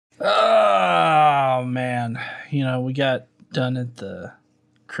we got done at the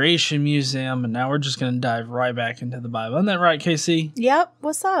Creation Museum, and now we're just going to dive right back into the Bible. Isn't that right, Casey? Yep.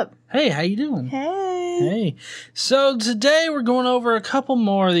 What's up? Hey, how you doing? Hey. So today we're going over a couple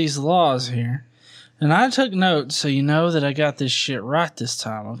more of these laws here. And I took notes so you know that I got this shit right this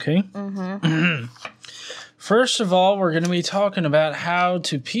time, okay? Mm-hmm. First of all, we're going to be talking about how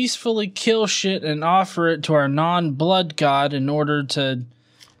to peacefully kill shit and offer it to our non-blood god in order to...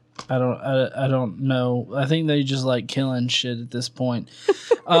 I don't know. I think they just like killing shit at this point.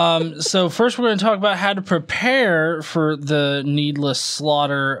 So first we're going to talk about how to prepare for the needless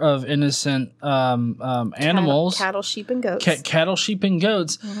slaughter of innocent animals. Cattle, sheep, and goats. Cattle, sheep, and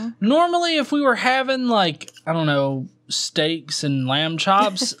goats. Mm-hmm. Normally, if we were having steaks and lamb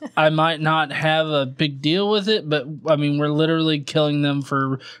chops, I might not have a big deal with it, but I mean, we're literally killing them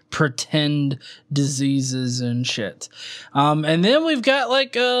for pretend diseases and shit. And then we've got I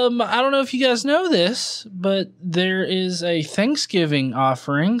don't know if you guys know this, but there is a Thanksgiving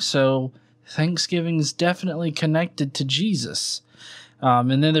offering, so Thanksgiving is definitely connected to Jesus.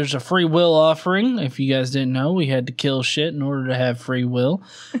 And then there's a free will offering. If you guys didn't know, we had to kill shit in order to have free will.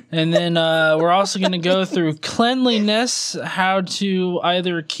 And then we're also going to go through cleanliness, how to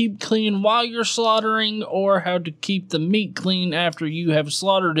either keep clean while you're slaughtering or how to keep the meat clean after you have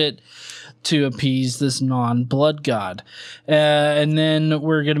slaughtered it to appease this non-blood god. And then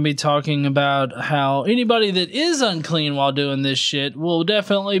we're going to be talking about how anybody that is unclean while doing this shit will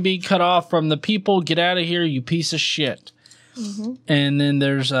definitely be cut off from the people. Get out of here, you piece of shit. Mm-hmm. And then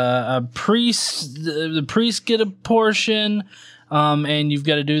there's a priest. The priests get a portion, and you've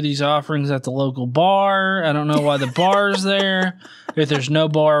got to do these offerings at the local bar. I don't know why the bar's there. If there's no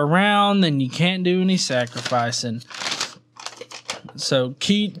bar around, then you can't do any sacrificing. So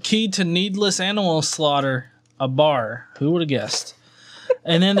key to needless animal slaughter, a bar. Who would have guessed?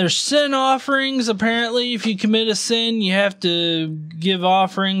 And then there's sin offerings. Apparently, if you commit a sin, you have to give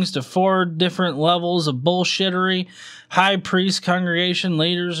offerings to 4 different levels of bullshittery. High priest, congregation,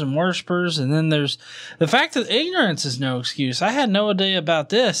 leaders, and worshipers. And then there's the fact that ignorance is no excuse. I had no idea about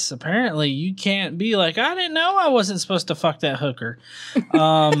this. Apparently, you can't be like, I didn't know I wasn't supposed to fuck that hooker.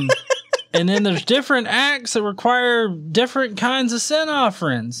 And then there's different acts that require different kinds of sin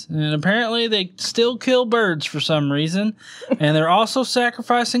offerings. And apparently they still kill birds for some reason. And they're also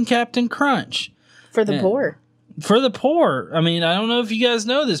sacrificing Captain Crunch. For the poor. For the poor. I mean, I don't know if you guys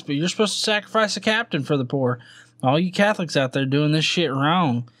know this, but you're supposed to sacrifice a captain for the poor. All you Catholics out there doing this shit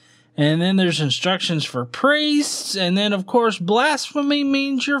wrong. And then there's instructions for priests. And then, of course, blasphemy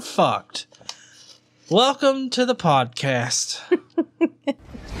means you're fucked. Welcome to the podcast.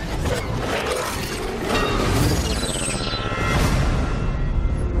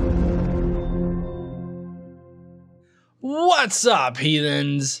 What's up,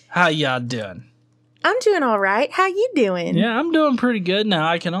 heathens? How y'all doing? I'm doing all right. How you doing? Yeah, I'm doing pretty good now.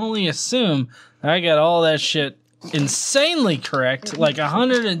 I can only assume I got all that shit insanely correct, like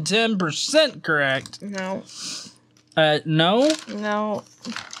 110% correct. No. No? No.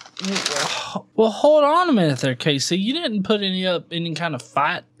 Well, hold on a minute there, Casey. You didn't put any kind of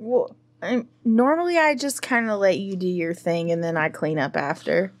fight. Well, normally I just kind of let you do your thing and then I clean up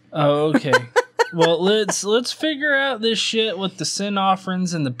after. Oh, okay. Well, let's figure out this shit with the sin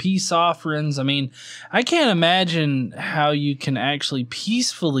offerings and the peace offerings. I mean, I can't imagine how you can actually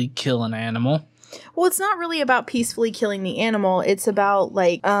peacefully kill an animal. Well, it's not really about peacefully killing the animal. It's about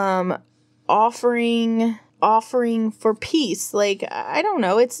offering for peace. Like, I don't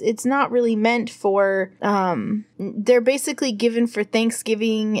know. It's not really meant for they're basically given for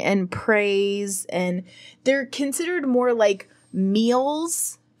Thanksgiving and praise, and they're considered more like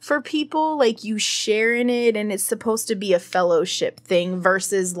meals for people. Like, you share in it, and it's supposed to be a fellowship thing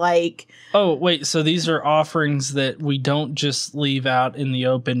versus like... Oh, wait, so these are offerings that we don't just leave out in the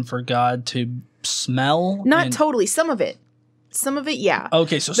open for God to smell? Not totally. Some of it, yeah.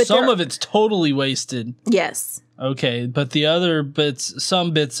 Okay, so but some of it's totally wasted. Yes. Okay, but the other bits, some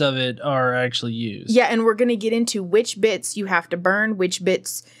bits of it are actually used. Yeah, and we're going to get into which bits you have to burn, which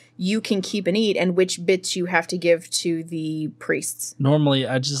bits you can keep and eat, and which bits you have to give to the priests. Normally,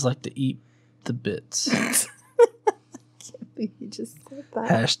 I just like to eat the bits. You just said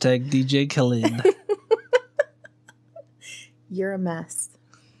that. Hashtag DJ Khalid. You're a mess.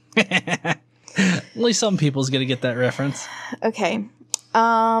 Only some people's going to get that reference. Okay.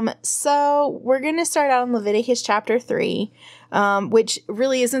 So we're going to start out in Leviticus chapter 3, which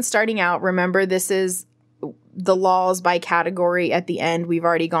really isn't starting out. Remember, this is the laws by category at the end. We've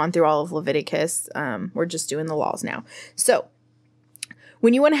already gone through all of Leviticus. We're just doing the laws now. So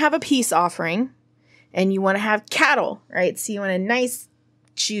when you want to have a peace offering and you want to have cattle, right? So you want a nice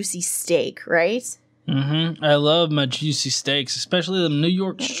juicy steak, right? I love my juicy steaks, especially the New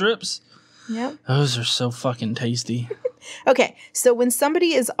York strips. Yep. Those are so fucking tasty. Okay, so when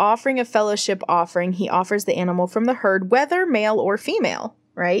somebody is offering a fellowship offering, he offers the animal from the herd, whether male or female,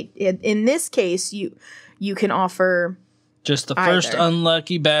 right? In this case, you can offer just the first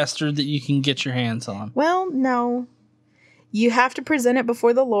unlucky bastard that you can get your hands on. Well, no. You have to present it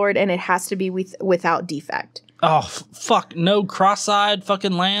before the Lord, and it has to be without defect. Oh, fuck. No cross-eyed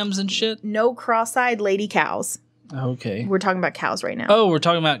fucking lambs and shit? No cross-eyed lady cows. Okay. We're talking about cows right now. Oh, we're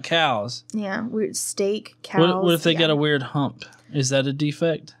talking about cows. Yeah, weird steak, cows. What if they got a weird hump? Is that a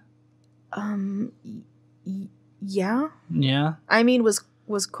defect? Yeah. Yeah? I mean, was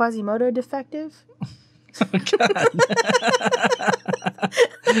Quasimodo defective? Oh, God.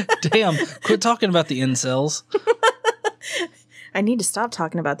 Damn. Quit talking about the incels. I need to stop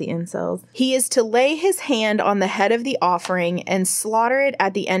talking about the incels. He is to lay his hand on the head of the offering and slaughter it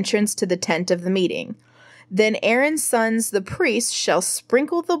at the entrance to the tent of the meeting. Then Aaron's sons, the priests, shall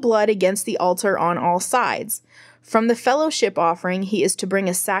sprinkle the blood against the altar on all sides. From the fellowship offering, he is to bring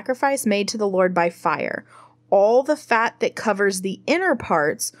a sacrifice made to the Lord by fire. All the fat that covers the inner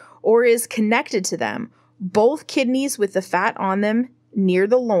parts or is connected to them, both kidneys with the fat on them near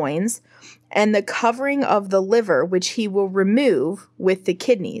the loins, and the covering of the liver, which he will remove with the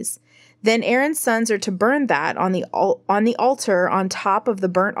kidneys. Then Aaron's sons are to burn that on the altar on top of the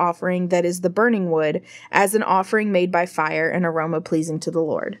burnt offering that is the burning wood, as an offering made by fire, an aroma pleasing to the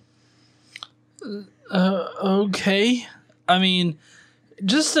Lord. Okay. I mean,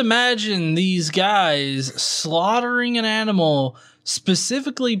 just imagine these guys slaughtering an animal,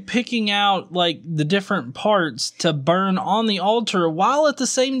 specifically picking out like the different parts to burn on the altar, while at the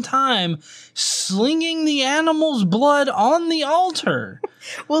same time slinging the animal's blood on the altar.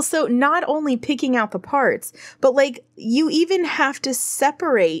 Well, so not only picking out the parts, but like you even have to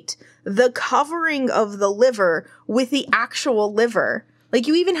separate the covering of the liver with the actual liver. Like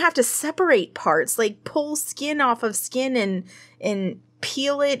you even have to separate parts, like pull skin off of skin and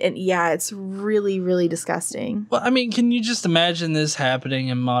peel it. And yeah, it's really, really disgusting. Well, I mean, can you just imagine this happening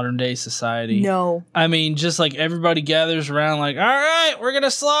in modern day society? No. I mean, just like everybody gathers around like, all right, we're going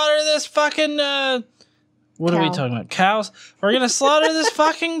to slaughter this fucking, what cow. Are we talking about? Cows? We're going to slaughter this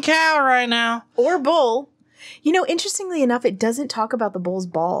fucking cow right now. Or bull. You know, interestingly enough, it doesn't talk about the bull's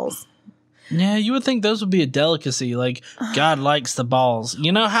balls. Yeah, you would think those would be a delicacy. Like, God likes the balls.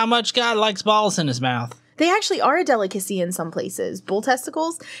 You know how much God likes balls in his mouth? They actually are a delicacy in some places. Bull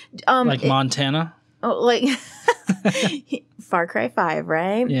testicles. Like Montana? Oh, like Far Cry 5,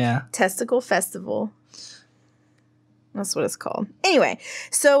 right? Yeah. Testicle Festival. That's what it's called. Anyway,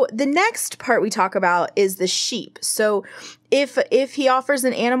 so the next part we talk about is the sheep. So if he offers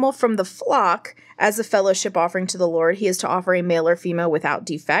an animal from the flock as a fellowship offering to the Lord, he is to offer a male or female without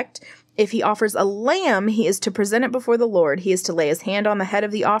defect. If he offers a lamb, he is to present it before the Lord. He is to lay his hand on the head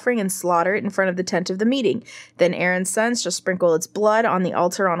of the offering and slaughter it in front of the tent of the meeting. Then Aaron's sons shall sprinkle its blood on the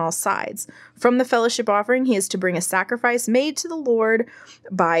altar on all sides. From the fellowship offering, he is to bring a sacrifice made to the Lord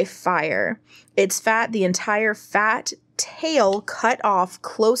by fire. Its fat, the entire fat tail cut off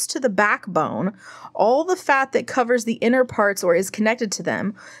close to the backbone, all the fat that covers the inner parts or is connected to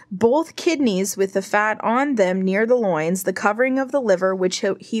them, both kidneys with the fat on them near the loins, the covering of the liver, which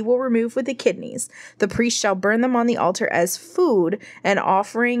he will remove with the kidneys. The priest shall burn them on the altar as food, an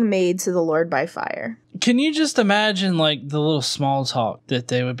offering made to the Lord by fire. Can you just imagine, like, the little small talk that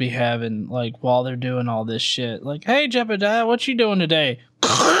they would be having, like, while they're doing all this shit? Like, hey, Jebediah, what you doing today?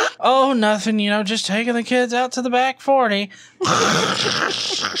 Oh, nothing, just taking the kids out to the back 40.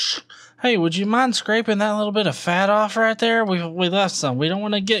 Hey, would you mind scraping that little bit of fat off right there? We left some. We don't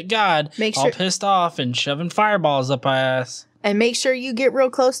want to get God all pissed off and shoving fireballs up our ass. And make sure you get real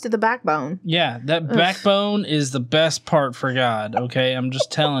close to the backbone. Yeah, that backbone is the best part for God, okay? I'm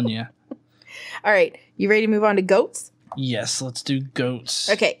just telling you. All right, you ready to move on to goats? Yes, let's do goats.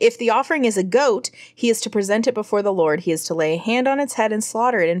 Okay, if the offering is a goat, he is to present it before the Lord. He is to lay a hand on its head and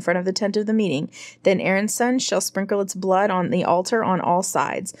slaughter it in front of the tent of the meeting. Then Aaron's sons shall sprinkle its blood on the altar on all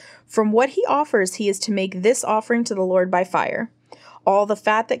sides. From what he offers, he is to make this offering to the Lord by fire. All the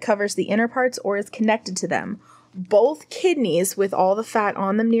fat that covers the inner parts or is connected to them, both kidneys with all the fat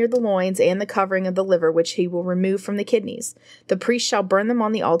on them near the loins and the covering of the liver, which he will remove from the kidneys. The priest shall burn them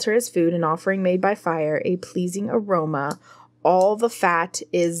on the altar as food, an offering made by fire, a pleasing aroma. All the fat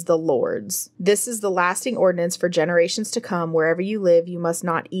is the Lord's. This is the lasting ordinance for generations to come. Wherever you live, you must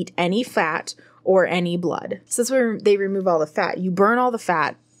not eat any fat or any blood. So that's where they remove all the fat. You burn all the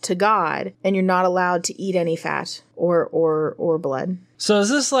fat to God, and you're not allowed to eat any fat or blood. So is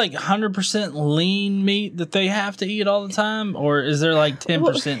this like 100% lean meat that they have to eat all the time? Or is there like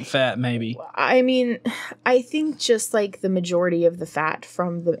 10% fat maybe? I mean, I think just like the majority of the fat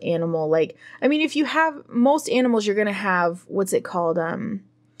from the animal. Like, I mean, if you have most animals, you're going to have, what's it called?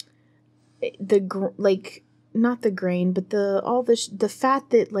 Not the grain, but the fat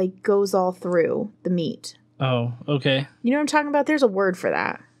that like goes all through the meat. Oh, okay. You know what I'm talking about? There's a word for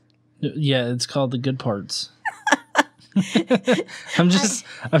that. Yeah, it's called the good parts. I'm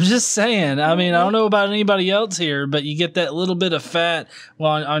just saying. I mean, I don't know about anybody else here, but you get that little bit of fat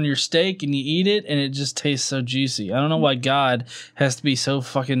on your steak and you eat it and it just tastes so juicy. I don't know why God has to be so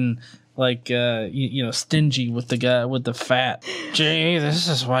fucking like stingy with the fat. Gee, this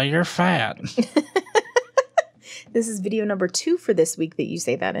is why you're fat. This is video number 2 for this week that you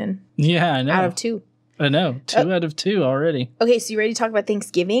say that in. Yeah, I know. Out of 2. I know. 2 out of 2 already. Okay, so you ready to talk about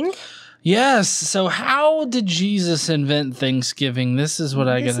Thanksgiving? Yes. So how did Jesus invent Thanksgiving? This is what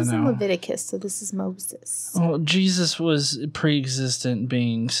I got to know. This is in Leviticus, so this is Moses. Well, Jesus was a pre-existent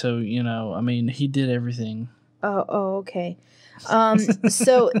being, so, I mean, he did everything. Oh, okay.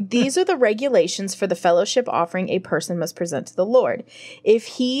 So these are the regulations for the fellowship offering a person must present to the Lord. If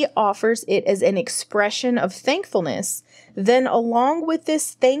he offers it as an expression of thankfulness, then along with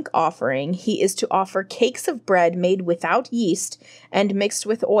this thank offering, he is to offer cakes of bread made without yeast and mixed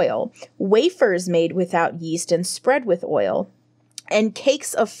with oil, wafers made without yeast and spread with oil, and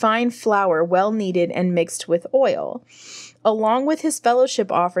cakes of fine flour well kneaded and mixed with oil. Along with his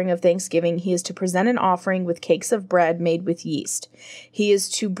fellowship offering of thanksgiving, he is to present an offering with cakes of bread made with yeast. He is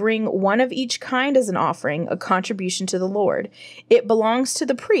to bring one of each kind as an offering, a contribution to the Lord. It belongs to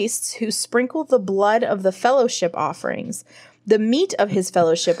the priests who sprinkle the blood of the fellowship offerings. The meat of his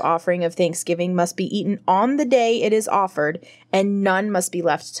fellowship offering of thanksgiving must be eaten on the day it is offered, and none must be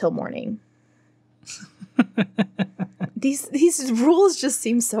left till morning. These rules just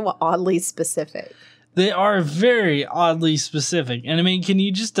seem so oddly specific. They are very oddly specific. And I mean, can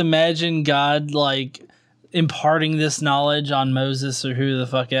you just imagine God like imparting this knowledge on Moses or who the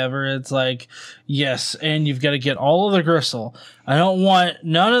fuck ever? It's like, yes, and you've got to get all of the gristle. I don't want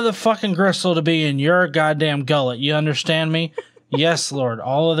none of the fucking gristle to be in your goddamn gullet. You understand me? Yes, Lord.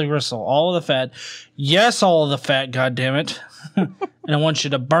 All of the gristle, all of the fat. Yes, all of the fat, goddammit. And I want you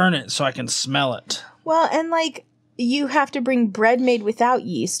to burn it so I can smell it. Well, and like you have to bring bread made without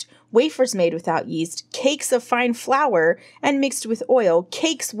yeast, wafers made without yeast, cakes of fine flour and mixed with oil,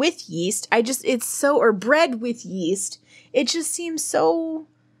 cakes with yeast. Or bread with yeast. It just seems so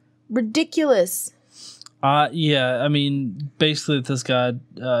ridiculous. Yeah, I mean, basically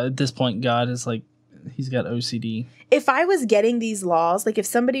at this point, God is like, he's got OCD. If I was getting these laws, like if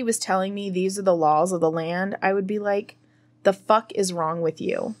somebody was telling me these are the laws of the land, I would be like, the fuck is wrong with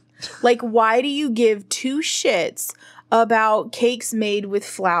you? Like, why do you give 2 shits about cakes made with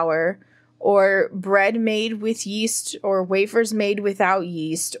flour or bread made with yeast or wafers made without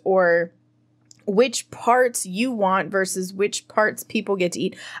yeast or which parts you want versus which parts people get to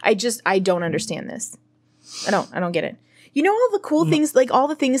eat? I don't understand this. I don't get it. You know all the cool things, like all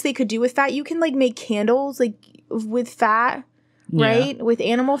the things they could do with fat? You can like make candles like with fat. Right? Yeah. With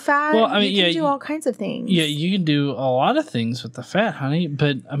animal fat. Well, I mean, you can do all kinds of things. Yeah, you can do a lot of things with the fat, honey.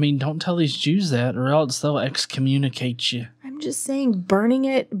 But, I mean, don't tell these Jews that or else they'll excommunicate you. I'm just saying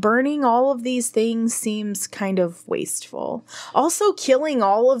burning all of these things seems kind of wasteful. Also, killing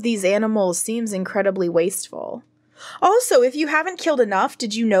all of these animals seems incredibly wasteful. Also, if you haven't killed enough,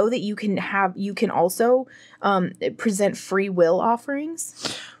 did you know that you can also present free will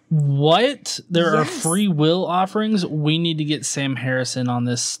offerings? What? There are free will offerings? We need to get Sam Harrison on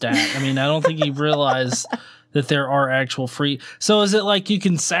this stat. I mean, I don't think he realized that there are actual free. So is it like you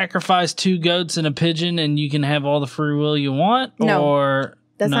can sacrifice 2 goats and a pigeon and you can have all the free will you want? No. Or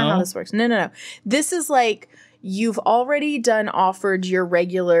that's not how this works. No. This is like you've already offered your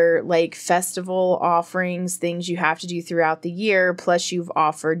regular like festival offerings, things you have to do throughout the year, plus you've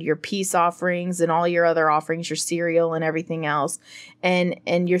offered your peace offerings and all your other offerings, your cereal and everything else, and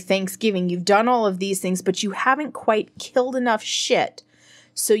your Thanksgiving. You've done all of these things, but you haven't quite killed enough shit,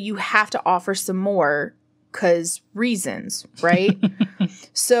 so you have to offer some more because reasons, right?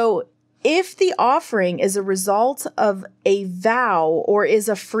 So if the offering is a result of a vow or is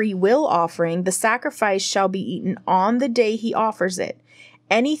a free will offering, the sacrifice shall be eaten on the day he offers it.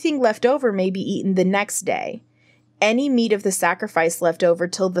 Anything left over may be eaten the next day. Any meat of the sacrifice left over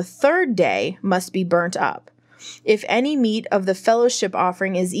till the 3rd day must be burnt up. If any meat of the fellowship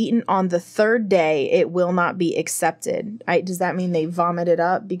offering is eaten on the third day, it will not be accepted. Does that mean they vomit it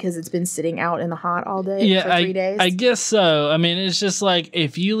up because it's been sitting out in the hot all day for 3 days? I guess so. I mean, it's just like,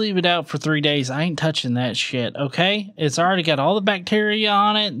 if you leave it out for 3 days, I ain't touching that shit, okay? It's already got all the bacteria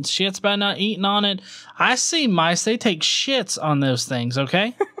on it, and shit's about not eating on it. I see mice, they take shits on those things,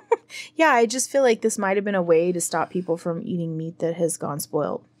 okay? Yeah, I just feel like this might have been a way to stop people from eating meat that has gone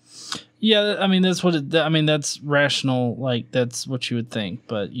spoiled. Yeah, I mean, that's rational. Like, that's what you would think.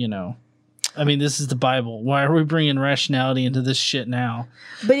 But, you know, I mean, this is the Bible. Why are we bringing rationality into this shit now?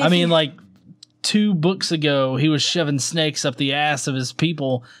 But I mean, like 2 books ago, he was shoving snakes up the ass of his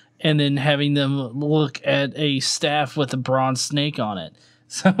people and then having them look at a staff with a bronze snake on it.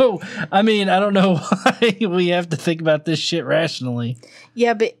 So, I mean, I don't know why we have to think about this shit rationally.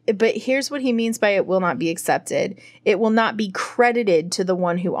 Yeah, but here's what he means by it will not be accepted. It will not be credited to the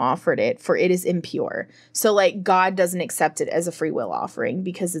one who offered it, for it is impure. So, like, God doesn't accept it as a free will offering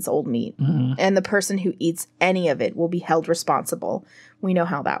because it's old meat. Mm-hmm. And the person who eats any of it will be held responsible. We know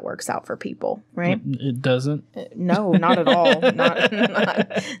how that works out for people, right? It doesn't? No, not at all.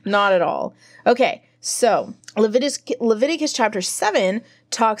 not at all. Okay, so Leviticus chapter 7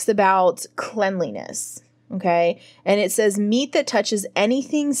 talks about cleanliness, okay? And it says, meat that touches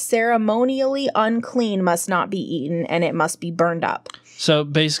anything ceremonially unclean must not be eaten, and it must be burned up. So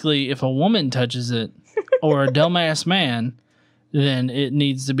basically, if a woman touches it, or a dumbass man, then it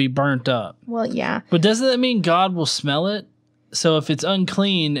needs to be burnt up. Well, yeah. But doesn't that mean God will smell it? So if it's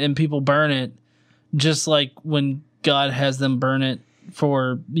unclean and people burn it, just like when God has them burn it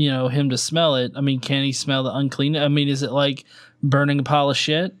for, you know, him to smell it, I mean, can he smell the unclean? I mean, is it like burning a pile of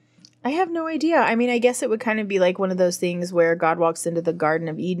shit? I have no idea. I mean, I guess it would kind of be like one of those things where God walks into the Garden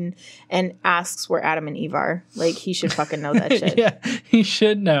of Eden and asks where Adam and Eve are. Like, he should fucking know that shit. Yeah, he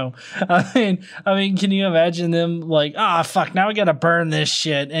should know. I mean, can you imagine them like, fuck, now we gotta burn this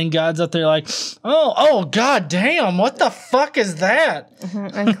shit, and God's up there like, oh, god damn, what the fuck is that?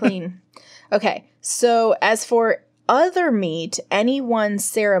 Mm-hmm, unclean. Okay, so as for other meat, anyone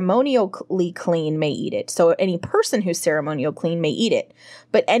ceremonially clean may eat it. So any person who's ceremonial clean may eat it.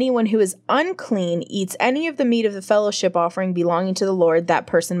 But anyone who is unclean eats any of the meat of the fellowship offering belonging to the Lord, that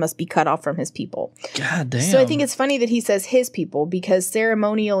person must be cut off from his people. God damn. So I think it's funny that he says his people, because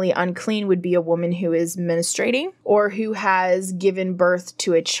ceremonially unclean would be a woman who is menstruating or who has given birth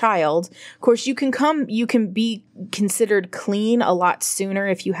to a child. Of course, you can be considered clean a lot sooner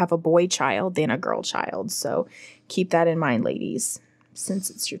if you have a boy child than a girl child. So keep that in mind, ladies, since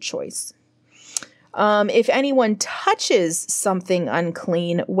it's your choice. If anyone touches something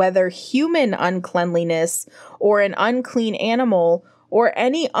unclean, whether human uncleanliness or an unclean animal or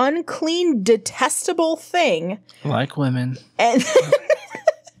any unclean, detestable thing, like women, and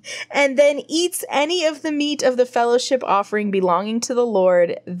and then eats any of the meat of the fellowship offering belonging to the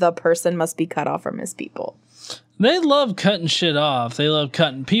Lord, the person must be cut off from his people. They love cutting shit off. They love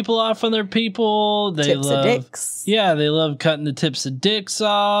cutting people off from their people. They tips love of dicks. Yeah, they love cutting the tips of dicks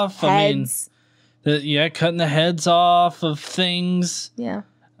off. Heads. Cutting the heads off of things. Yeah.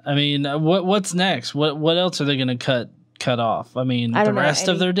 I mean, what's next? What else are they going to cut off? I mean, the rest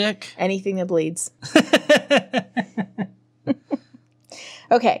of their dick? Anything that bleeds.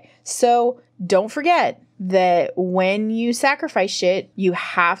 Okay, so don't forget that when you sacrifice shit, you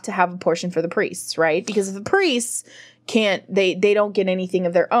have to have a portion for the priests, right? Because if the priests can't, they don't get anything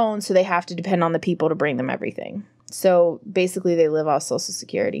of their own, so they have to depend on the people to bring them everything. So basically they live off Social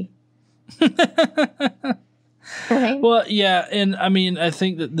Security. Right? Well, yeah, and I mean, I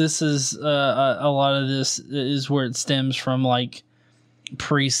think that this is a lot of this is where it stems from, like,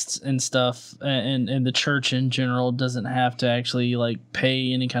 priests and stuff, and the church in general doesn't have to actually, like,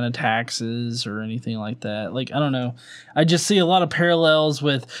 pay any kind of taxes or anything like that. Like, I don't know, I just see a lot of parallels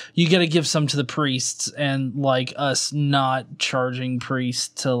with you got to give some to the priests and, like, us not charging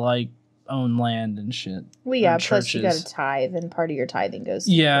priests to, like, own land and shit. Well, yeah, plus you got to tithe, and part of your tithing goes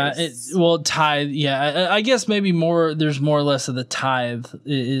to tithe. Yeah, I guess maybe there's more or less of the tithe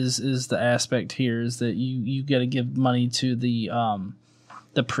is the aspect here, is that you got to give money to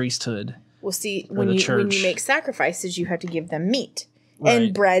the priesthood. Well, see, when you make sacrifices, you have to give them meat. Right.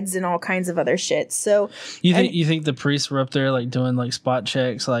 And breads and all kinds of other shit. So you think the priests were up there, like, doing, like, spot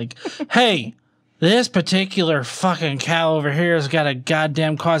checks, like, hey, this particular fucking cow over here has got a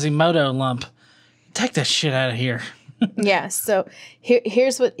goddamn Quasimodo lump. Take that shit out of here. Yeah, so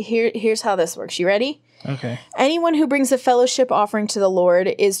here's how this works. You ready? Okay. Anyone who brings a fellowship offering to the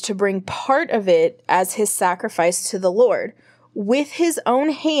Lord is to bring part of it as his sacrifice to the Lord. With his own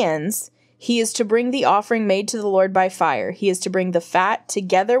hands, he is to bring the offering made to the Lord by fire. He is to bring the fat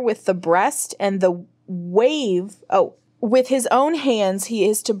together with the breast and the with his own hands he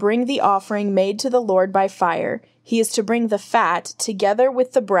is to bring the offering made to the Lord by fire. He is to bring the fat together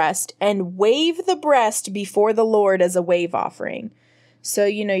with the breast and wave the breast before the Lord as a wave offering. So,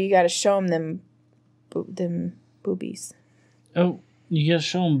 you got to show him them boobies. Oh, you got to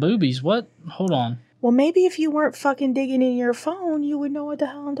show them boobies? What? Hold on. Well, maybe if you weren't fucking digging in your phone, you would know what the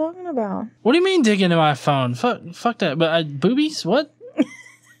hell I'm talking about. What do you mean digging in my phone? Fuck that. But boobies? What?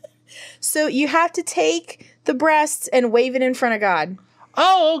 So you have to take the breasts and wave it in front of God.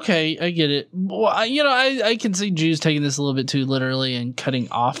 Oh, okay. I get it. Well, I can see Jews taking this a little bit too literally and cutting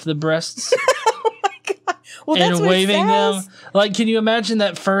off the breasts. Oh my God. Well, that's and what waving it says. them. Like, can you imagine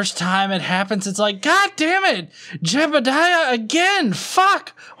that first time it happens? It's like, God damn it, Jebediah again.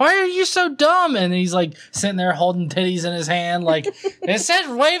 Fuck. Why are you so dumb? And he's like sitting there holding titties in his hand. Like, it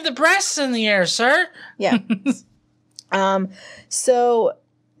said wave the breasts in the air, sir. Yeah. So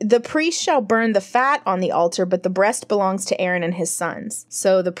the priest shall burn the fat on the altar, but the breast belongs to Aaron and his sons.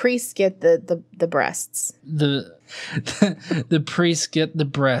 So the priests get the breasts. The priests get the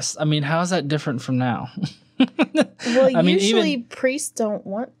breasts. I mean, how is that different from now? Well, usually priests don't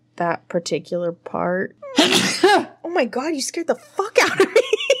want that particular part. Oh my God, you scared the fuck out of me.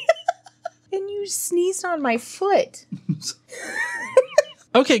 And you sneezed on my foot.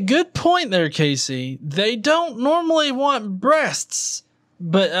 Okay, good point there, Casey. They don't normally want breasts.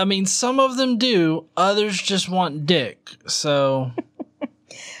 But, I mean, some of them do. Others just want dick. So.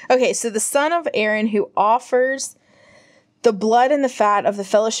 Okay, so the son of Aaron who offers the blood and the fat of the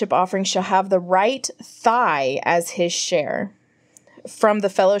fellowship offering shall have the right thigh as his share. From the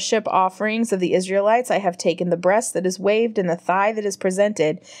fellowship offerings of the Israelites, I have taken the breast that is waved and the thigh that is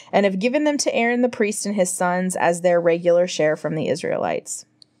presented, and have given them to Aaron the priest and his sons as their regular share from the Israelites.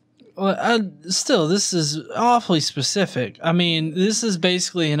 Well, still, this is awfully specific. I mean, this is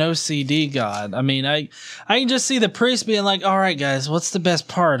basically an OCD god. I mean, I can just see the priest being like, all right, guys, what's the best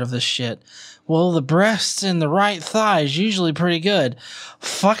part of this shit? Well, the breasts and the right thigh is usually pretty good.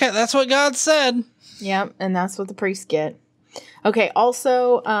 Fuck it, that's what God said. Yep, and that's what the priests get. Okay,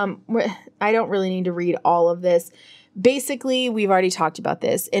 also, I don't really need to read all of this. Basically, we've already talked about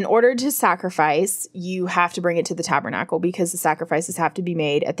this. In order to sacrifice, you have to bring it to the tabernacle because the sacrifices have to be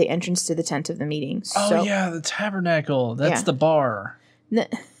made at the entrance to the tent of the meeting. Oh, yeah, the tabernacle. That's the bar.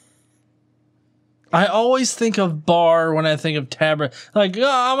 I always think of bar when I think of tabernacle. Like, oh,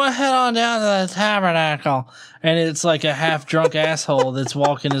 I'm going to head on down to the tabernacle. And it's like a half-drunk asshole that's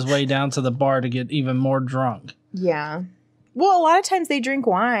walking his way down to the bar to get even more drunk. Yeah. Well, a lot of times they drink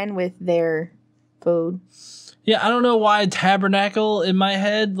wine with their food. Yeah, I don't know why tabernacle in my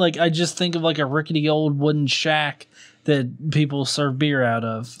head. Like, I just think of like a rickety old wooden shack that people serve beer out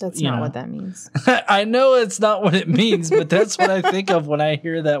of. That's not what that means. I know it's not what it means, but that's what I think of when I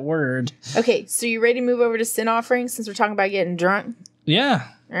hear that word. Okay, so you ready to move over to sin offerings since we're talking about getting drunk? Yeah.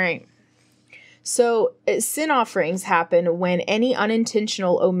 All right. So sin offerings happen when any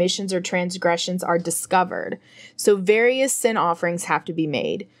unintentional omissions or transgressions are discovered. So various sin offerings have to be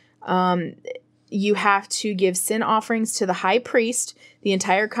made. You have to give sin offerings to the high priest, the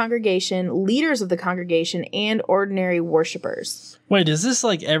entire congregation, leaders of the congregation, and ordinary worshipers. Wait, is this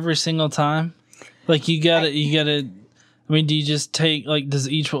like every single time? Like you gotta, I mean, do you just take, like, do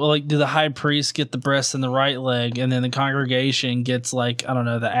the high priest get the breast and the right leg, and then the congregation gets, like, I don't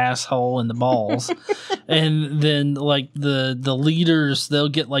know, the asshole and the balls, and then, like, the leaders, they'll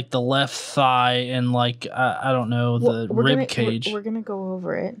get, like, the left thigh and, like, I don't know, the rib cage. We're gonna go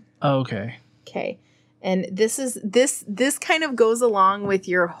over it. Oh, okay. Okay. And this kind of goes along with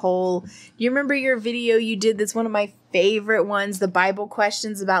your whole, you remember your video you did that's one of my favorite ones, the Bible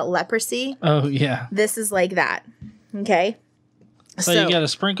questions about leprosy? Oh, yeah. This is like that. Okay. So you got to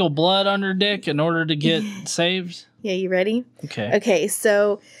sprinkle blood on her dick in order to get saved? Yeah, you ready? Okay. Okay,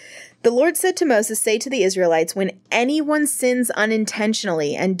 so the Lord said to Moses, say to the Israelites, when anyone sins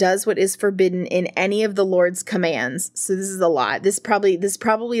unintentionally and does what is forbidden in any of the Lord's commands. So this is a lot. This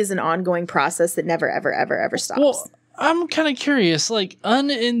probably is an ongoing process that never, ever, ever, ever stops. Well, I'm kind of curious, like,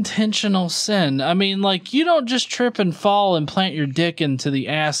 unintentional sin. I mean, like, you don't just trip and fall and plant your dick into the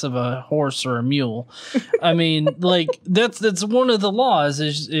ass of a horse or a mule. I mean, like, that's one of the laws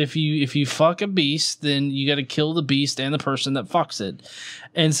is if you fuck a beast, then you got to kill the beast and the person that fucks it.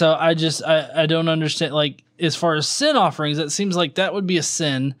 And so I don't understand, like, as far as sin offerings, it seems like that would be a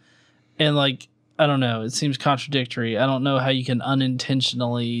sin. And, like, I don't know. It seems contradictory. I don't know how you can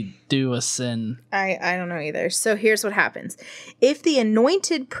unintentionally do a sin. I don't know either. So here's what happens. If the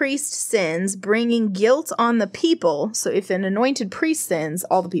anointed priest sins, bringing guilt on the people. So if an anointed priest sins,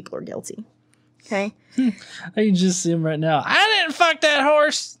 all the people are guilty. Okay? I can just see him right now. I didn't fuck that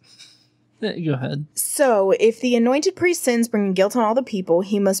horse. Go ahead. So, if the anointed priest sins, bringing guilt on all the people,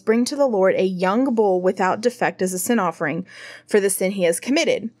 he must bring to the Lord a young bull without defect as a sin offering for the sin he has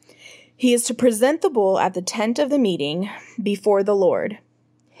committed. He is to present the bull at the tent of the meeting before the Lord.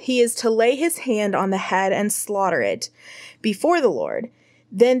 He is to lay his hand on the head and slaughter it before the Lord.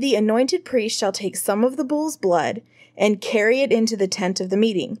 Then the anointed priest shall take some of the bull's blood and carry it into the tent of the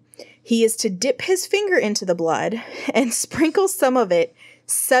meeting. He is to dip his finger into the blood and sprinkle some of it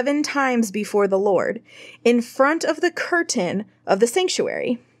 7 times before the Lord, in front of the curtain of the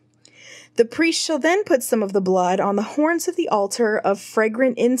sanctuary. The priest shall then put some of the blood on the horns of the altar of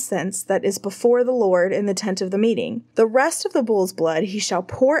fragrant incense that is before the Lord in the tent of the meeting. The rest of the bull's blood he shall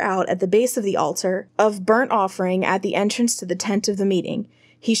pour out at the base of the altar of burnt offering at the entrance to the tent of the meeting.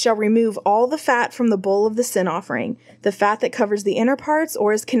 He shall remove all the fat from the bull of the sin offering, the fat that covers the inner parts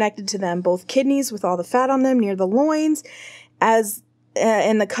or is connected to them, both kidneys with all the fat on them near the loins,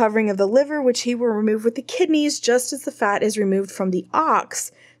 and the covering of the liver, which he will remove with the kidneys, just as the fat is removed from the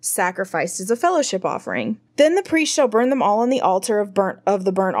ox sacrificed as a fellowship offering. Then the priest shall burn them all on the altar of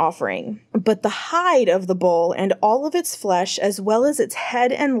the burnt offering. But the hide of the bull and all of its flesh, as well as its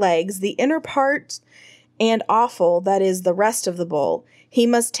head and legs, the inner parts and offal, that is, the rest of the bull, he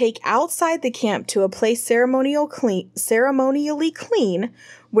must take outside the camp to a place ceremonially clean,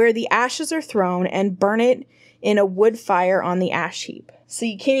 where the ashes are thrown, and burn it in a wood fire on the ash heap. So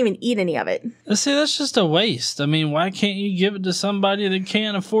you can't even eat any of it. See, that's just a waste. I mean, why can't you give it to somebody that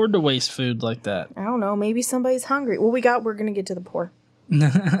can't afford to waste food like that? I don't know. Maybe somebody's hungry. Well, we're going to get to the poor.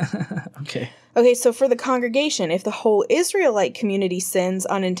 Okay. Okay, so for the congregation, if the whole Israelite community sins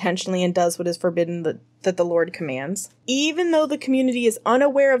unintentionally and does what is forbidden that the Lord commands, even though the community is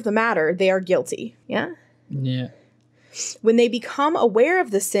unaware of the matter, they are guilty. Yeah? Yeah. When they become aware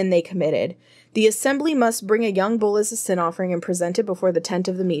of the sin they committed, the assembly must bring a young bull as a sin offering and present it before the tent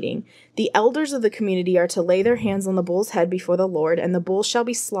of the meeting. The elders of the community are to lay their hands on the bull's head before the Lord, and the bull shall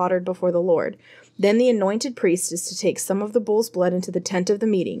be slaughtered before the Lord. Then the anointed priest is to take some of the bull's blood into the tent of the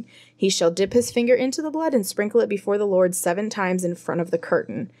meeting. He shall dip his finger into the blood and sprinkle it before the Lord 7 times in front of the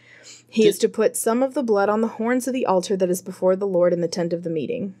curtain. He is to put some of the blood on the horns of the altar that is before the Lord in the tent of the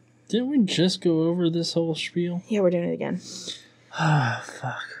meeting. Didn't we just go over this whole spiel? Yeah, we're doing it again. Ah,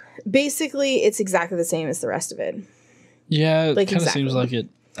 fuck. Basically, it's exactly the same as the rest of it. Yeah, it Like, kind of exactly. seems like it.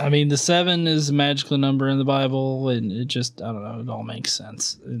 I mean, the 7 is a magical number in the Bible, and it just, I don't know, it all makes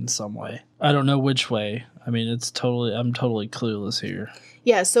sense in some way. I don't know which way. I mean, I'm totally clueless here.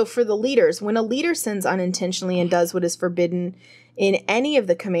 Yeah, so for the leaders, when a leader sins unintentionally and does what is forbidden in any of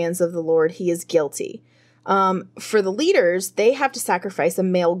the commands of the Lord, he is guilty. For the leaders, they have to sacrifice a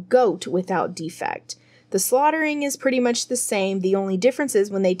male goat without defect. The slaughtering is pretty much the same. The only difference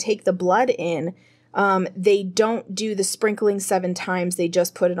is when they take the blood in, they don't do the sprinkling 7 times. They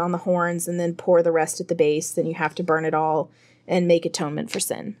just put it on the horns and then pour the rest at the base. Then you have to burn it all and make atonement for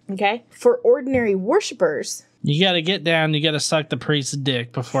sin. Okay? For ordinary worshipers, You got to get down, you got to suck the priest's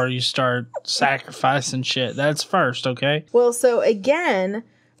dick before you start sacrificing shit. That's first, okay? well, so again,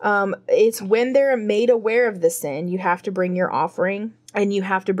 it's when they're made aware of the sin, you have to bring your offering. And you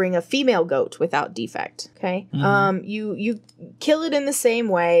have to bring a female goat without defect, okay? Mm-hmm. You kill it in the same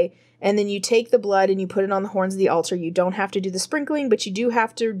way, and then you take the blood and you put it on the horns of the altar. You don't have to do the sprinkling, but you do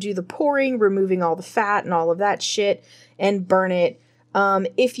have to do the pouring, removing all the fat and all of that shit, and burn it.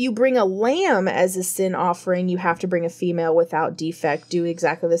 If you bring a lamb as a sin offering, you have to bring a female without defect. Do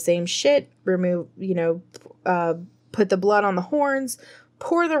exactly the same shit. Remove, put the blood on the horns,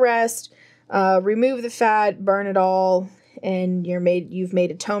 pour the rest, remove the fat, burn it all, and you've made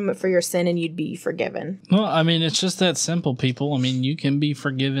atonement for your sin, and you'd be forgiven. Well, I mean, it's just that simple, people. I mean, you can be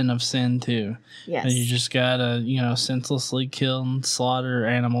forgiven of sin, too. Yes. And you just gotta, senselessly kill and slaughter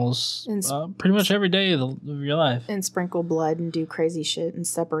animals pretty much every day of your life. And sprinkle blood and do crazy shit and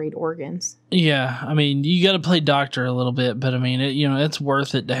separate organs. Yeah, I mean, you gotta play doctor a little bit, but I mean, it's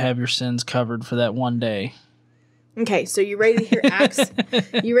worth it to have your sins covered for that one day. Okay, so you ready to hear Acts?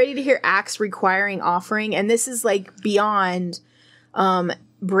 You ready to hear Acts requiring offering? And this is like beyond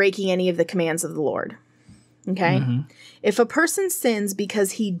breaking any of the commands of the Lord. Okay? Mm-hmm. If a person sins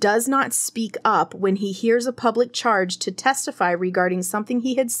because he does not speak up when he hears a public charge to testify regarding something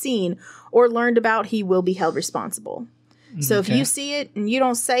he had seen or learned about, he will be held responsible. So if you see it and you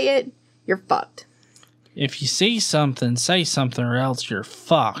don't say it, you're fucked. If you see something, say something, or else you're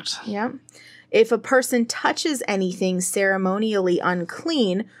fucked. Yeah. If a person touches anything ceremonially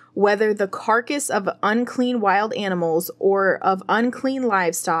unclean, whether the carcass of unclean wild animals or of unclean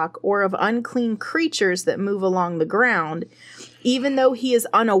livestock or of unclean creatures that move along the ground, Even though he is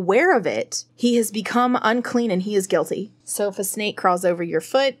unaware of it, he has become unclean and he is guilty. So if a snake crawls over your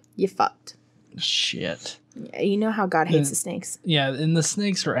foot, you fucked. Shit. Yeah, you know how God hates the snakes. Yeah, and the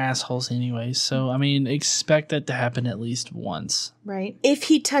snakes are assholes anyway. So, I mean, expect that to happen at least once. Right. If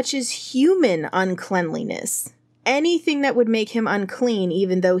he touches human uncleanliness, anything that would make him unclean,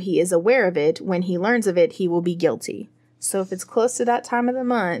 even though he is aware of it, when he learns of it, he will be guilty. So if it's close to that time of the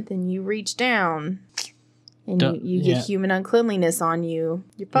month and you reach down and you get human uncleanliness on you,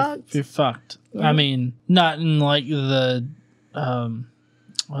 you're fucked. You're fucked. Yeah. I mean, not in like the...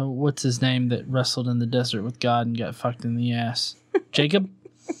 what's his name that wrestled in the desert with God and got fucked in the ass? Jacob?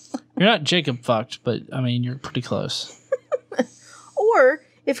 You're not Jacob fucked, but I mean, you're pretty close. Or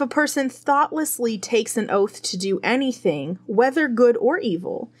if a person thoughtlessly takes an oath to do anything, whether good or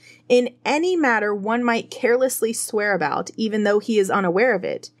evil, in any matter one might carelessly swear about, even though he is unaware of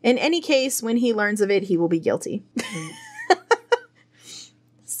it. In any case, when he learns of it, he will be guilty.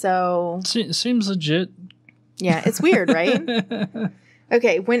 So... Seems legit. Yeah, it's weird, right?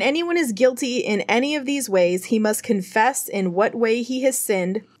 Okay, when anyone is guilty in any of these ways, he must confess in what way he has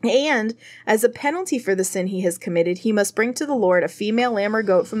sinned, and as a penalty for the sin he has committed, he must bring to the Lord a female lamb or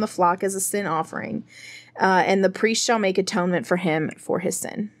goat from the flock as a sin offering, and the priest shall make atonement for him for his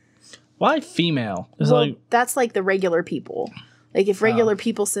sin. Why female? That's like the regular people. Like if regular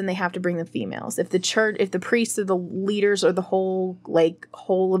people sin, they have to bring the females. If the church, if the priests or the leaders or the whole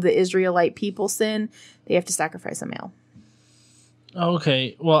of the Israelite people sin, they have to sacrifice a male.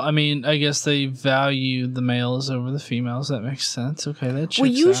 Okay, well, I mean, I guess they value the males over the females. That makes sense. Okay, that checks out.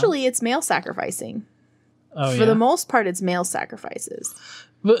 Well, usually it's male sacrificing. For the most part, it's male sacrifices.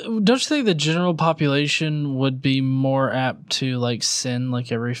 But don't you think the general population would be more apt to like sin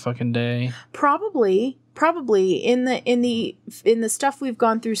like every fucking day? Probably in the stuff we've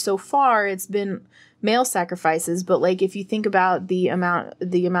gone through so far, it's been male sacrifices. But like if you think about the amount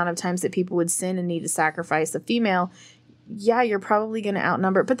of times that people would sin and need to sacrifice a female. Yeah, you're probably going to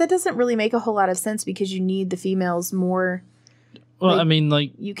outnumber. But that doesn't really make a whole lot of sense because you need the females more. Well, I mean,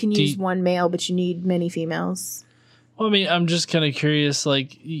 like... You can use one male, but you need many females. Well, I mean, I'm just kind of curious,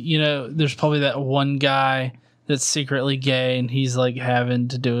 like, you know, there's probably that one guy that's secretly gay and he's, like, having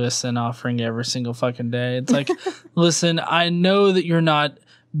to do a sin offering every single fucking day. It's like, listen, I know that you're not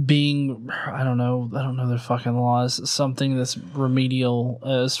being, I don't know their fucking laws, something that's remedial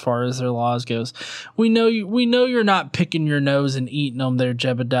as far as their laws goes. We know you're not picking your nose and eating them there,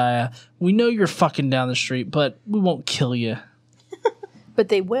 Jebediah. We know you're fucking down the street, but we won't kill you. But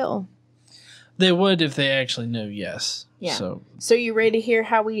they will. They would if they actually knew, yes. Yeah. So you ready to hear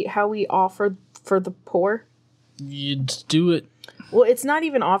how we offer for the poor? You'd do it. Well, it's not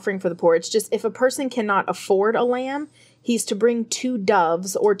even offering for the poor. It's just if a person cannot afford a lamb, he's to bring 2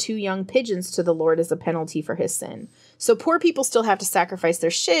 doves or 2 young pigeons to the Lord as a penalty for his sin. So poor people still have to sacrifice their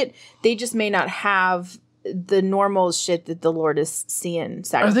shit. They just may not have the normal shit that the Lord is seeing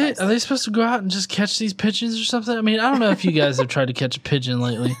sacrifice. Are they supposed to go out and just catch these pigeons or something? I mean, I don't know if you guys have tried to catch a pigeon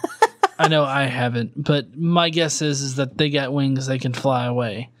lately. I know I haven't, but my guess is that they got wings, they can fly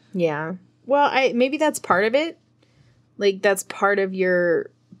away. Yeah. Well, maybe that's part of it. Like, that's part of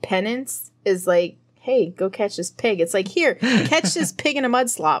your penance is like, hey, go catch this pig. It's like, here, catch this pig in a mud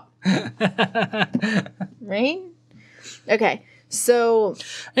slop. Right? Okay. So.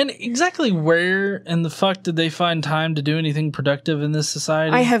 And exactly where in the fuck did they find time to do anything productive in this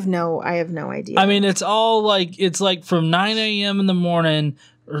society? I have no idea. I mean, it's all like, it's like from 9 a.m. in the morning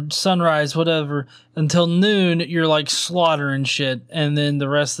or sunrise, whatever, until noon, you're like slaughtering shit. And then the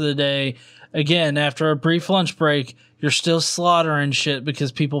rest of the day, again, after a brief lunch break, you're still slaughtering shit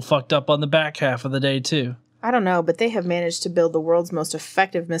because people fucked up on the back half of the day too. I don't know, but they have managed to build the world's most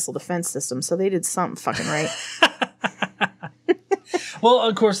effective missile defense system, so they did something fucking right. Well,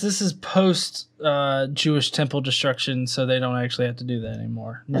 of course, this is post Jewish temple destruction, so they don't actually have to do that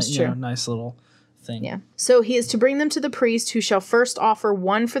anymore. That's true. Nice little thing. Yeah. So he is to bring them to the priest, who shall first offer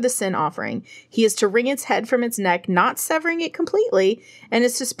one for the sin offering. He is to wring its head from its neck, not severing it completely, and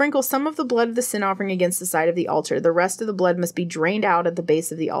is to sprinkle some of the blood of the sin offering against the side of the altar. The rest of the blood must be drained out at the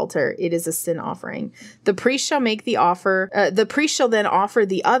base of the altar. It is a sin offering. The priest shall make the offer. The priest shall then offer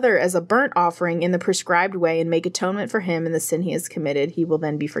the other as a burnt offering in the prescribed way and make atonement for him in the sin he has committed. He will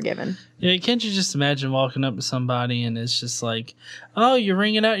then be forgiven. Yeah, can't you just imagine walking up to somebody and it's just like, oh, you're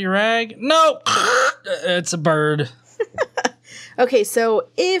wringing out your rag? No! It's a bird. Okay, so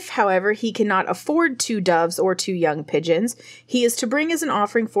if, however, he cannot afford 2 doves or 2 young pigeons, he is to bring as an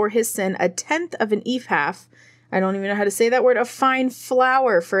offering for his sin 1/10 of an ephah I don't even know how to say that word, of fine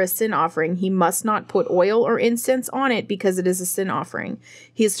flour for a sin offering. He must not put oil or incense on it because it is a sin offering.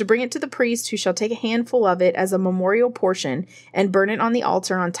 He is to bring it to the priest, who shall take a handful of it as a memorial portion and burn it on the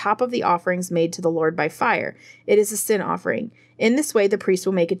altar on top of the offerings made to the Lord by fire. It is a sin offering. In this way, the priest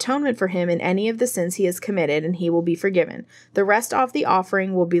will make atonement for him in any of the sins he has committed, and he will be forgiven. The rest of the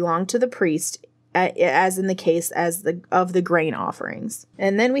offering will belong to the priest, as in the case of the grain offerings.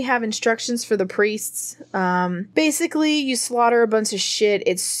 And then we have instructions for the priests. Basically, you slaughter a bunch of shit.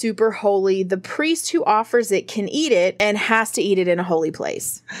 It's super holy. The priest who offers it can eat it and has to eat it in a holy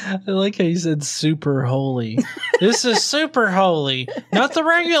place. I like how you said super holy. This is super holy, not the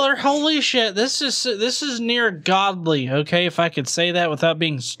regular holy shit. This is near godly. Okay, if I could say that without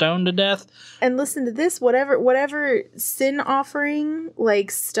being stoned to death. And listen to this, whatever sin offering,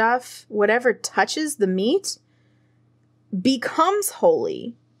 like stuff, whatever touches the meat becomes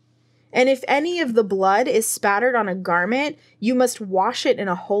holy. And if any of the blood is spattered on a garment, you must wash it in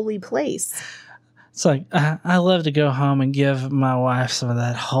a holy place. It's like, I love to go home and give my wife some of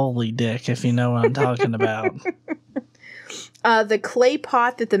that holy dick, if you know what I'm talking about. The clay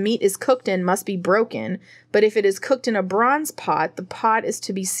pot that the meat is cooked in must be broken, but if it is cooked in a bronze pot, the pot is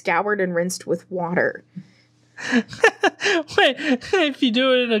to be scoured and rinsed with water. Wait, if you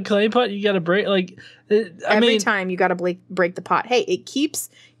do it in a clay pot, you got to break, like... Every time you got to break the pot. Hey, it keeps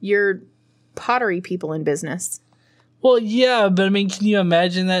your pottery people in business. Well, yeah, but I mean, can you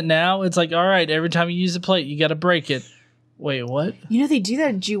imagine that now? It's like, all right, every time you use a plate, you got to break it. Wait, what? You know, they do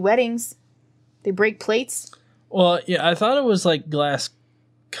that at Jew weddings. They break plates. Well, yeah, I thought it was like glass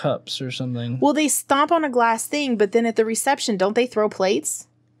cups or something. Well, they stomp on a glass thing, but then at the reception, don't they throw plates?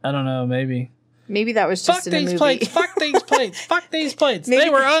 I don't know, maybe. Maybe that was just in a movie. Fuck these plates. Fuck these plates. Maybe. They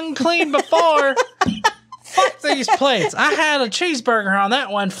were unclean before. Fuck these plates. I had a cheeseburger on that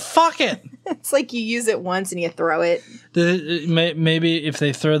one. Fuck it. It's like you use it once and you throw it. Maybe if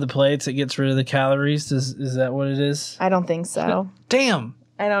they throw the plates, it gets rid of the calories. Is that what it is? I don't think so. Damn.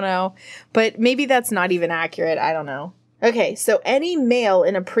 I don't know. But maybe that's not even accurate. I don't know. Okay, so any male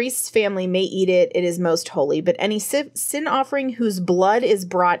in a priest's family may eat it. It is most holy. But any sin offering whose blood is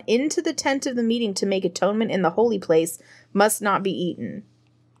brought into the tent of the meeting to make atonement in the holy place must not be eaten.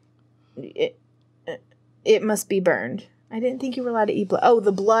 It must be burned. I didn't think you were allowed to eat blood. Oh,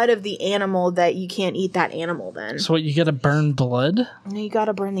 the blood of the animal, that you can't eat that animal then. So what, you got to burn blood? No, you got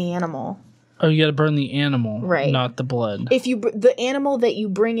to burn the animal. Oh, you got to burn the animal, right? Not the blood. If the animal that you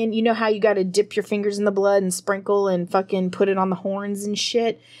bring in, you know how you got to dip your fingers in the blood and sprinkle and fucking put it on the horns and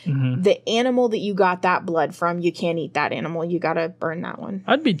shit? Mm-hmm. The animal that you got that blood from, you can't eat that animal. You got to burn that one.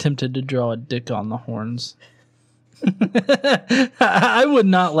 I'd be tempted to draw a dick on the horns. I would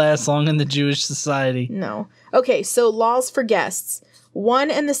not last long in the Jewish society. No. Okay, so laws for guests. One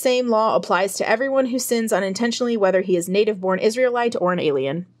and the same law applies to everyone who sins unintentionally, whether he is native-born Israelite or an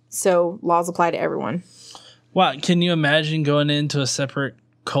alien. So laws apply to everyone. Wow, can you imagine going into a separate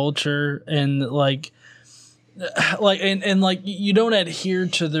culture and like you don't adhere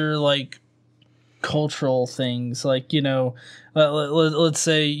to their like cultural things, like, you know, let's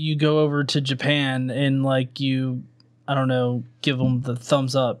say you go over to Japan and like you, I don't know, give them the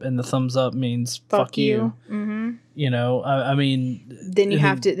thumbs up, and the thumbs up means fuck you. Mm-hmm. You know, I mean, then you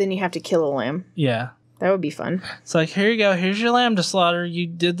have to kill a lamb. Yeah. That would be fun. It's like, here you go. Here's your lamb to slaughter. You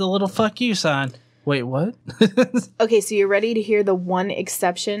did the little fuck you sign. Wait, what? Okay, so you're ready to hear the one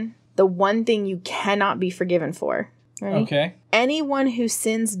exception? The one thing you cannot be forgiven for. Ready? Okay. Anyone who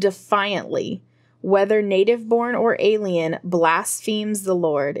sins defiantly, whether native-born or alien, blasphemes the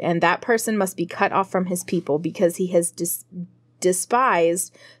Lord, and that person must be cut off from his people because he has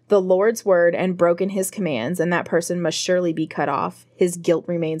despised the Lord's word and broken his commands, and that person must surely be cut off. His guilt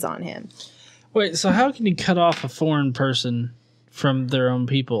remains on him. Wait, so how can you cut off a foreign person from their own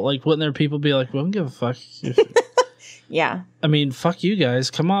people? Like, wouldn't their people be like, we don't give a fuck? Yeah. I mean, fuck you guys.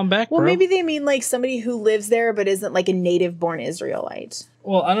 Come on back, well, bro. Well, maybe they mean like somebody who lives there but isn't like a native-born Israelite.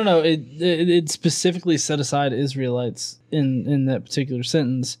 Well, I don't know. It specifically set aside Israelites in that particular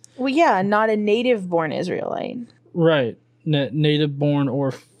sentence. Well, yeah, not a native-born Israelite. Right. Native-born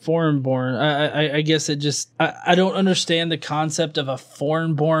or foreign-born. I guess it just... I don't understand the concept of a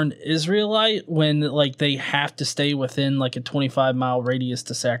foreign-born Israelite when, like, they have to stay within, like, a 25-mile radius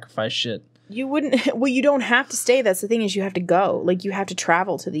to sacrifice shit. You wouldn't... Well, you don't have to stay. That's the thing, is you have to go. Like, you have to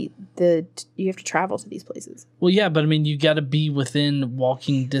travel to you have to travel to these places. Well, yeah, but, I mean, you got to be within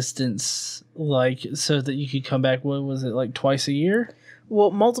walking distance, like, so that you could come back, what was it, like, twice a year?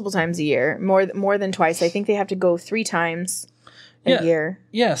 Well, multiple times a year. More than twice. I think they have to go 3 times a year.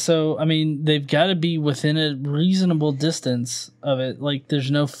 Yeah, so, I mean, they've got to be within a reasonable distance of it. Like, there's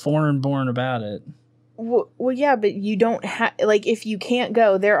no foreign-born about it. Well, yeah, but you don't have, like, if you can't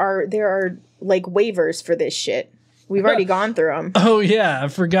go, there are like waivers for this shit. We've already gone through them. Oh, yeah. I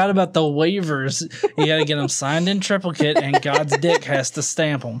forgot about the waivers. You got to get them signed in triplicate, and God's dick has to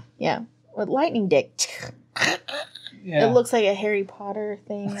stamp them. Yeah. With lightning dick. Yeah. It looks like a Harry Potter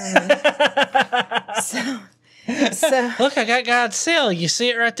thing. So look, I got God's seal. You see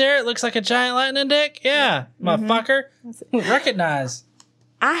it right there? It looks like a giant lightning dick. Yeah, motherfucker. Recognize.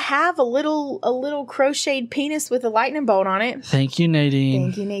 I have a little crocheted penis with a lightning bolt on it. Thank you, Nadine.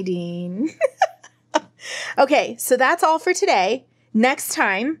 Thank you, Nadine. Okay, so that's all for today. Next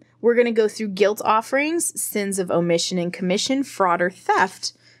time, we're going to go through guilt offerings, sins of omission and commission, fraud or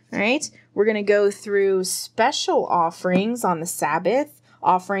theft. All right? We're going to go through special offerings on the Sabbath,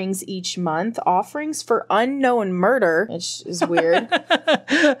 offerings each month, offerings for unknown murder, which is weird.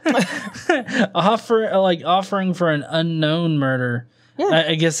 Offering for an unknown murder. Yeah.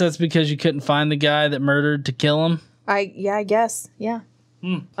 I guess that's because you couldn't find the guy that murdered to kill him. I guess. Yeah.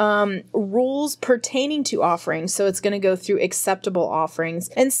 Rules pertaining to offerings. So it's going to go through acceptable offerings.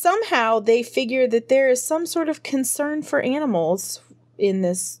 And somehow they figure that there is some sort of concern for animals in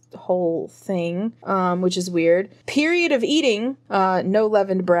this whole thing, which is weird. Period of eating, no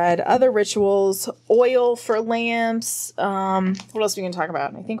leavened bread, other rituals, oil for lamps. What else are we going to talk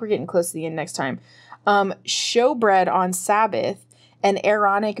about? I think we're getting close to the end next time. Showbread on Sabbath and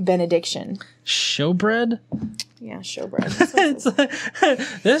Aaronic benediction. Showbread? Yeah,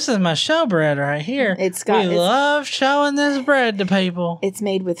 showbread. This is my showbread right here. We love showing this bread to people. It's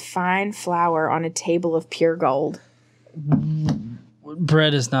made with fine flour on a table of pure gold.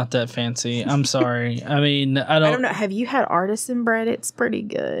 Bread is not that fancy. I'm sorry. I mean, I don't know. Have you had artisan bread? It's pretty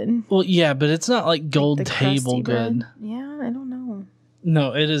good. Well, yeah, but it's not like gold like table good. Bread? Yeah, I don't know.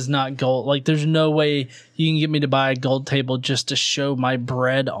 No, it is not gold. Like, there's no way you can get me to buy a gold table just to show my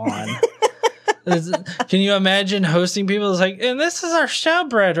bread on. Can you imagine hosting people? It's like, and this is our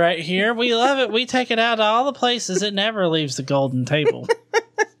showbread right here. We love it. We take it out to all the places. It never leaves the golden table.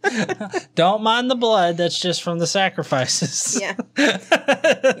 Don't mind the blood. That's just from the sacrifices. Yeah.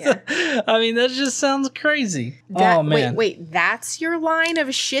 I mean, that just sounds crazy. Oh man! Wait. That's your line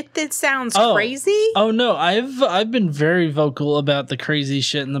of shit that sounds crazy? Oh no! I've been very vocal about the crazy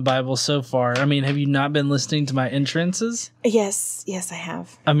shit in the Bible so far. I mean, have you not been listening to my entrances? Yes, I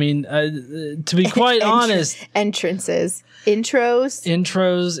have. I mean, to be quite honest, entrances.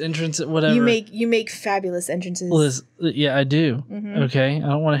 Intros, whatever. You make fabulous entrances. Liz, yeah, I do. Mm-hmm. Okay, I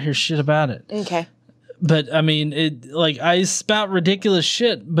don't want to hear shit about it. Okay, but I mean, I spout ridiculous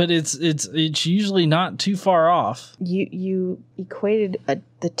shit, but it's usually not too far off. You equated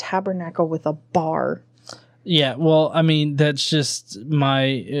the tabernacle with a bar. Yeah, well, I mean, that's just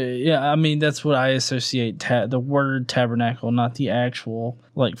my I mean, that's what I associate the word tabernacle, not the actual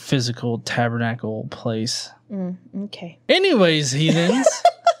like physical tabernacle place. Okay. Anyways, heathens,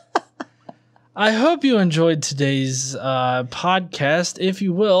 I hope you enjoyed today's podcast. If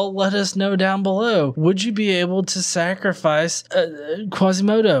you will, let us know down below. Would you be able to sacrifice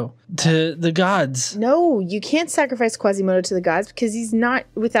Quasimodo to the gods? No, you can't sacrifice Quasimodo to the gods because he's not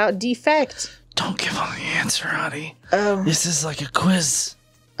without defect. Don't give them the answer, honey. Oh. This is like a quiz.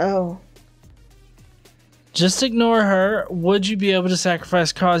 Oh. Just ignore her. Would you be able to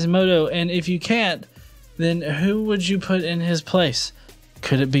sacrifice Quasimodo? And if you can't, then who would you put in his place?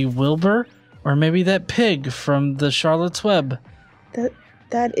 Could it be Wilbur? Or maybe that pig from the Charlotte's Web?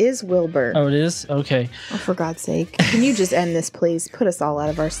 That is Wilbur. Oh, it is? Okay. Oh, for God's sake. Can you just end this, please? Put us all out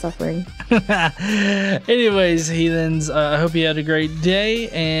of our suffering. Anyways, heathens, I hope you had a great day,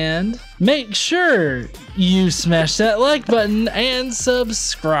 and make sure you smash that like button and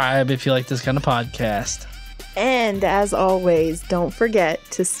subscribe if you like this kind of podcast. And as always, don't forget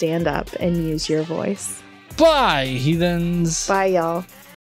to stand up and use your voice. Bye, heathens. Bye, y'all.